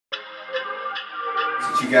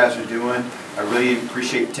what you guys are doing. I really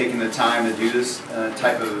appreciate taking the time to do this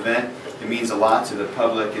type of event. It means a lot to the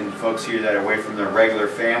public and folks here that are away from their regular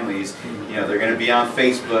families. You know, they're going to be on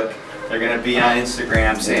Facebook, they're going to be on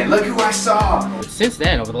Instagram saying, look who I saw. Since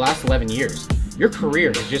then, over the last 11 years, your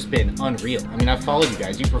career has just been unreal. I mean, I've followed you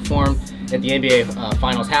guys. You performed at the NBA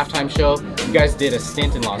Finals halftime show. You guys did a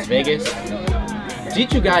stint in Las Vegas.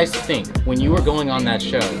 Did you guys think, when you were going on that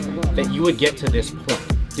show, that you would get to this point?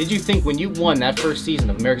 Did you think when you won that first season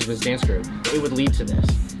of America's Best Dance Crew, it would lead to this?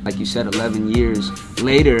 Like you said, 11 years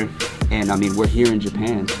later, and I mean, we're here in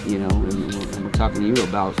Japan, you know, and we're talking to you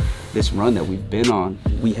about this run that we've been on.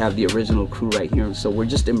 We have the original crew right here, so we're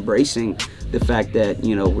just embracing the fact that,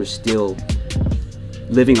 you know, we're still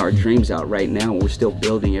living our dreams out right now. We're still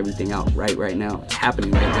building everything out right now. It's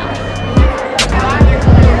happening right now.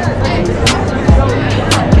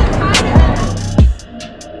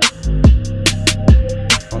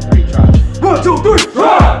 1, 2, 3.